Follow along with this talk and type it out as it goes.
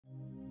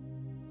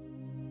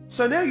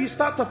So now you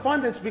start to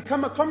find that it's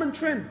become a common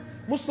trend.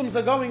 Muslims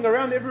are going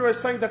around everywhere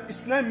saying that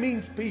Islam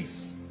means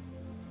peace.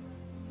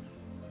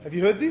 Have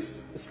you heard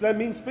this? Islam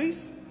means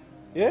peace?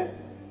 Yeah?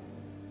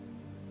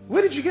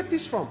 Where did you get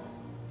this from?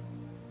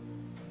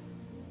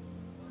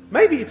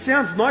 Maybe it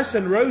sounds nice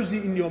and rosy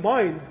in your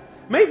mind.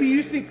 Maybe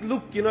you think,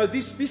 look, you know,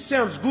 this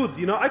sounds good.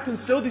 You know, I can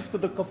sell this to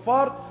the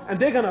kuffar and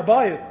they're going to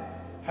buy it.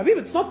 Habib,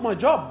 it's not my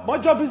job. My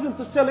job isn't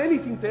to sell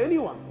anything to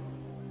anyone.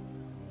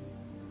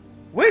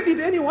 Where did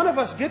any one of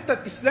us get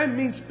that Islam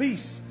means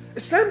peace?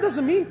 Islam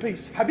doesn't mean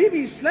peace.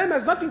 Habibi, Islam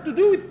has nothing to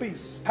do with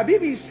peace.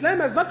 Habibi, Islam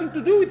has nothing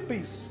to do with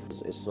peace.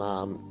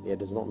 Islam, it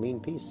does not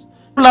mean peace.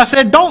 Allah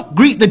said, don't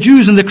greet the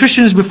Jews and the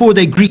Christians before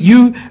they greet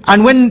you.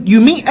 And when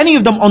you meet any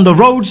of them on the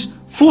roads,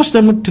 force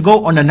them to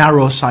go on a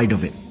narrow side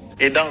of it.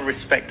 They don't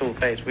respect all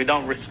faiths. We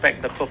don't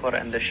respect the kufr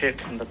and the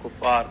shirk and the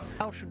kuffar.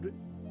 How should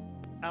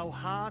our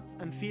heart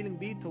and feeling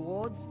be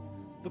towards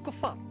the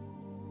kuffar?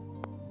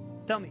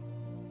 Tell me.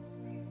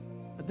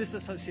 A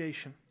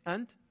disassociation.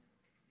 And?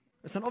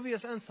 It's an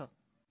obvious answer.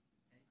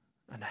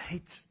 And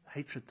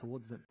hatred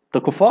towards them.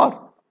 The kuffar.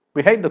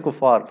 We hate the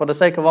kuffar for the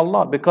sake of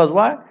Allah. Because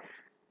why?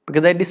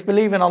 Because they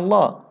disbelieve in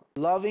Allah.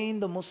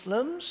 Loving the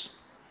Muslims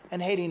and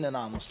hating the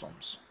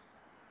non-Muslims.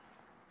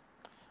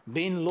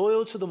 Being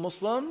loyal to the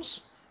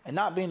Muslims and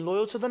not being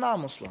loyal to the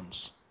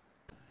non-Muslims.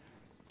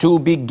 To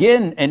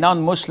begin a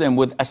non-Muslim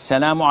with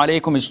Assalamu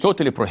alaikum is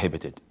totally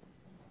prohibited.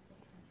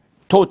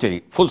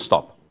 Totally, full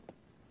stop.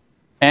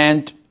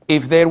 And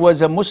if there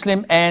was a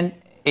Muslim and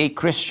a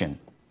Christian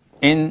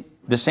in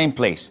the same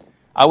place,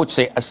 I would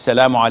say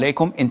Assalamu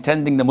alaikum,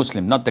 intending the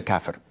Muslim, not the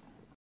kafir.